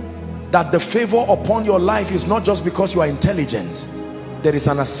know that the favor upon your life is not just because you are intelligent. There is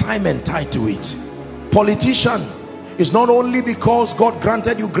an assignment tied to it. Politician, it's not only because God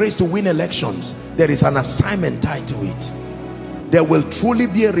granted you grace to win elections. There is an assignment tied to it. There will truly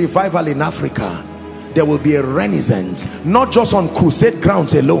be a revival in Africa. There will be a renaissance, not just on crusade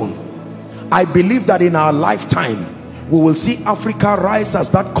grounds alone. I believe that in our lifetime we will see Africa rise as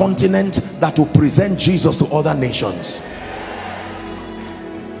that continent that will present Jesus to other nations.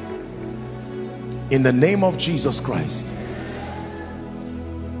 In the name of Jesus Christ.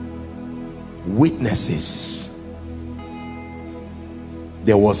 Witnesses.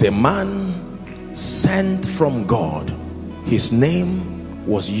 There was a man sent from God. His name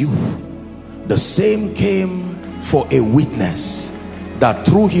was you. The same came for a witness, that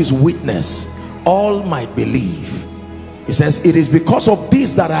through his witness all might believe. He says, it is because of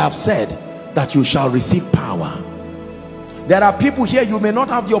this that I have said that you shall receive power. There are people here, you may not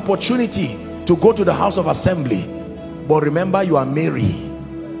have the opportunity to go to the house of assembly, but remember, you are Mary.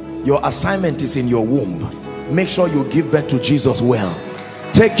 Your assignment is in your womb. Make sure you give birth to Jesus well.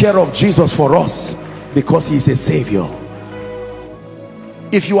 Take care of Jesus for us, because he is a savior.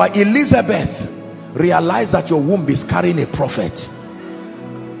 If you are Elizabeth, realize that your womb is carrying a prophet.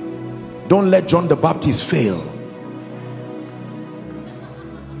 Don't let John the Baptist fail.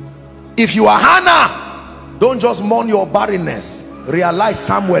 If you are Hannah, don't just mourn your barrenness. Realize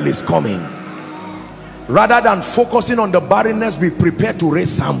Samuel is coming. Rather than focusing on the barrenness, be prepared to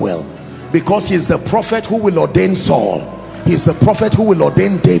raise Samuel, because he's the prophet who will ordain Saul. He's the prophet who will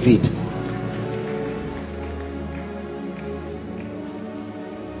ordain David.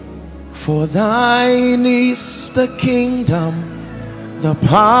 For thine is the kingdom, the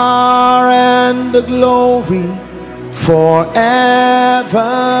power and the glory, forever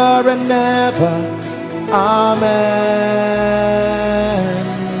and ever. Amen.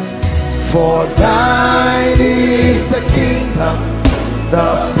 For thine is the kingdom,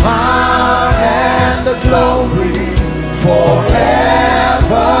 the power and the glory,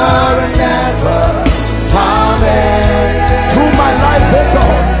 forever and ever. Amen. Through my life, oh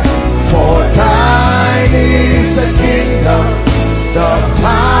God. For thine is the kingdom, the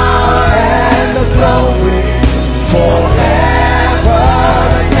power and the glory, forever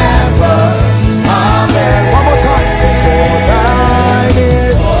and ever. Amen. One more time. For thine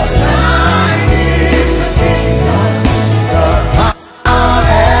is the kingdom, the power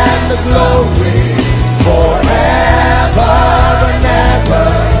and the glory, forever and ever.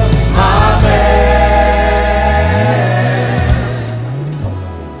 Amen.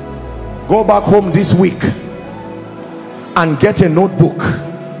 Go back home this week and get a notebook.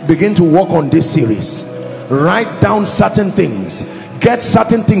 Begin to work on this series. Write down certain things. Get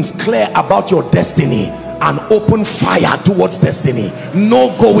certain things clear about your destiny and open fire towards destiny. No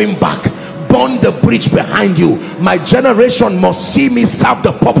going back. Burn the bridge behind you. My generation must see me serve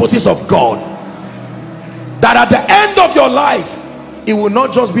the purposes of God. That at the end of your life, it will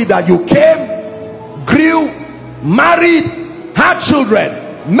not just be that you came, grew, married, had children,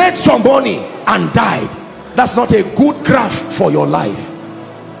 made some money and died. That's not a good graph for your life.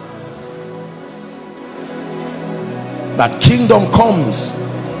 That kingdom comes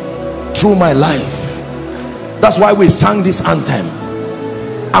through my life. That's why we sang this anthem.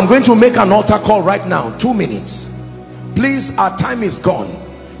 I'm going to make an altar call right now. 2 minutes. Please, our time is gone.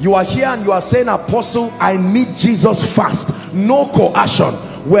 You are here and you are saying, Apostle, I need Jesus fast. No coercion.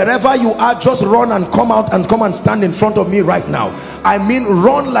 Wherever you are, just run and come out and come and stand in front of me right now. I mean,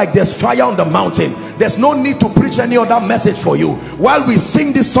 run like there's fire on the mountain. There's no need to preach any other message for you. While we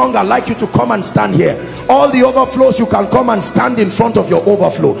sing this song, I'd like you to come and stand here. All the overflows, you can come and stand in front of your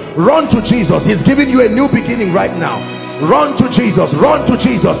overflow. Run to Jesus. He's giving you a new beginning right now. Run to Jesus. Run to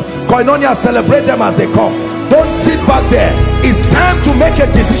Jesus. Koinonia, celebrate them as they come. Don't sit back there. It's time to make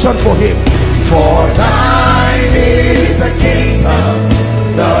a decision for him. For thine is the kingdom,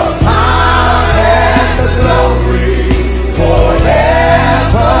 the power and the glory,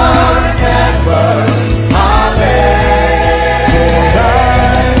 forever and ever. Amen.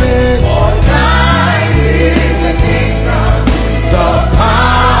 For thine is the kingdom, the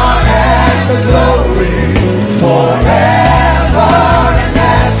power and the glory, forever and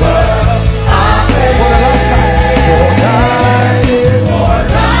ever. Amen. For the last time. For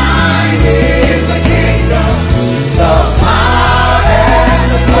thine is the kingdom, the power and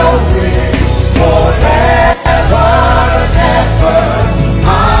the glory, forever and ever.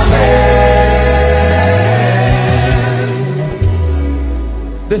 Amen.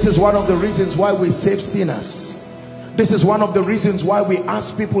 This is one of the reasons why we save sinners. This is one of the reasons why we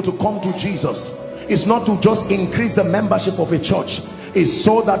ask people to come to Jesus. It's not to just increase the membership of a church. It's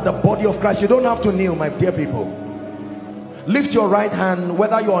so that the body of Christ, you don't have to kneel, my dear people. Lift your right hand,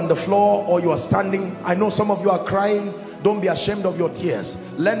 whether you're on the floor or you are standing. I know some of you are crying. Don't be ashamed of your tears.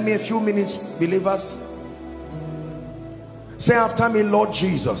 Lend me a few minutes, believers. Say after me, Lord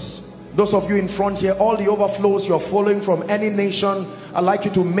Jesus. Those of you in front here, all the overflows you're following from any nation, I'd like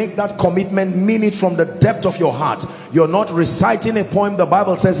you to make that commitment, mean it from the depth of your heart. You're not reciting a poem. The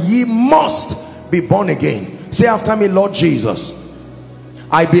Bible says ye must be born again. Say after me, Lord Jesus,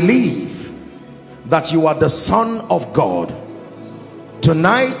 I believe that you are the Son of God.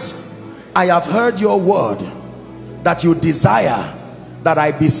 Tonight I have heard your word that you desire that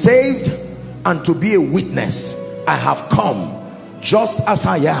I be saved and to be a witness. I have come just as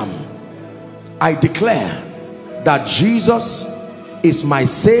I am. I declare that Jesus is my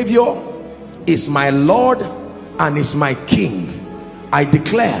Savior, is my Lord, and is my King. I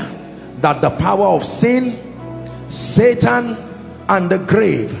declare that the power of sin, Satan, and the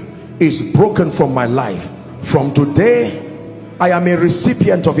grave is broken from my life. From today, I am a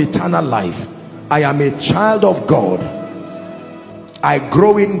recipient of eternal life. I am a child of God. I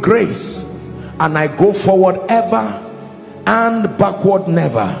grow in grace and I go forward ever and backward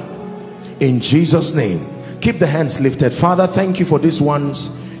never. In Jesus' name. Keep the hands lifted. Father, thank you for these ones.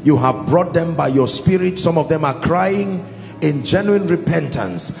 You have brought them by your Spirit. Some of them are crying in genuine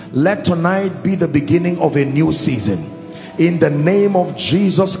repentance. Let tonight be the beginning of a new season. In the name of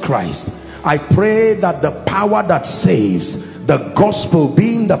Jesus Christ, I pray that the power that saves, the gospel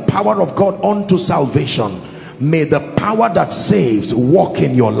being the power of God unto salvation, may the power that saves walk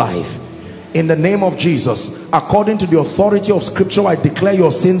in your life. In the name of Jesus, according to the authority of scripture, I declare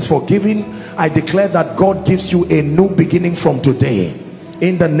your sins forgiven. I declare that God gives you a new beginning from today.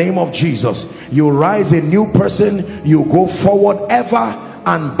 In the name of Jesus, you rise a new person. You go forward ever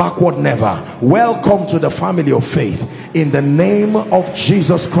and backward never. Welcome to the family of faith. In the name of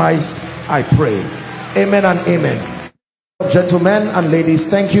Jesus Christ, I pray. Amen and amen. Gentlemen and ladies,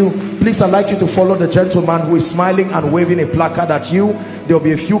 thank you. Please, I'd like you to follow the gentleman who is smiling and waving a placard at you. There will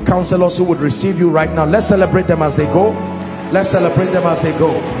be a few counselors who would receive you right now. Let's celebrate them as they go. Let's celebrate them as they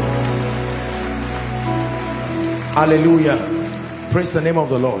go. Hallelujah. Praise the name of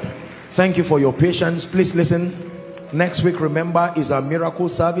the Lord. Thank you for your patience. Please listen. Next week, remember, is our miracle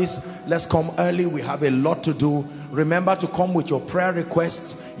service. Let's come early. We have a lot to do. Remember to come with your prayer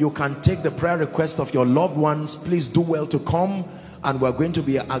requests. You can take the prayer requests of your loved ones. Please do well to come. And we're going to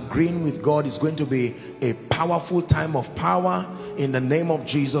be agreeing with God. It's going to be a powerful time of power in the name of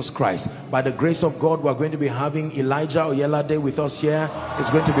Jesus Christ. By the grace of God, we're going to be having Elijah Oyelade with us here. It's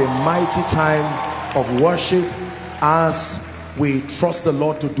going to be a mighty time of worship as we trust the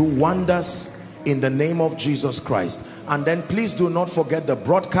Lord to do wonders in the name of Jesus Christ. And then please do not forget the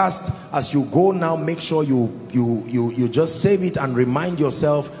broadcast. As you go now, make sure you just save it and remind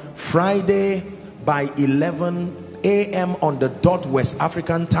yourself, Friday by 11 a.m. on the dot West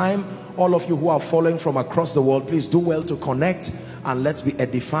African time. All of you who are following from across the world, please do well to connect and let's be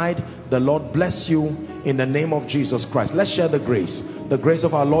edified. The Lord bless you in the name of Jesus Christ. Let's share the grace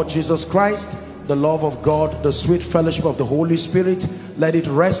of our Lord Jesus Christ, the love of God, the sweet fellowship of the Holy Spirit. Let it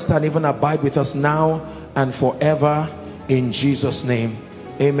rest and even abide with us now and forever, in Jesus' name.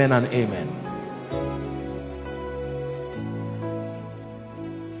 Amen and amen.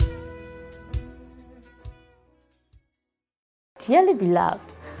 Dearly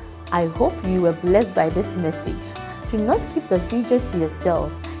beloved, I hope you were blessed by this message. Do not keep the video to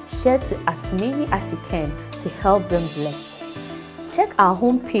yourself. Share to as many as you can to help them bless. Check our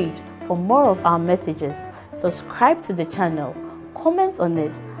homepage for more of our messages. Subscribe to the channel, comment on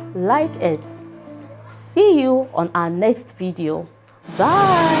it, like it. See you on our next video.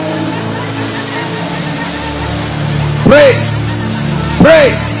 Bye. Pray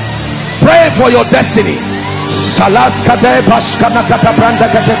for your destiny.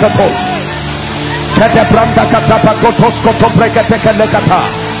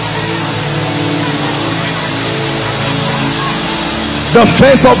 The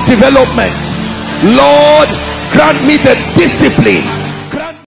phase of development. Lord, grant me the discipline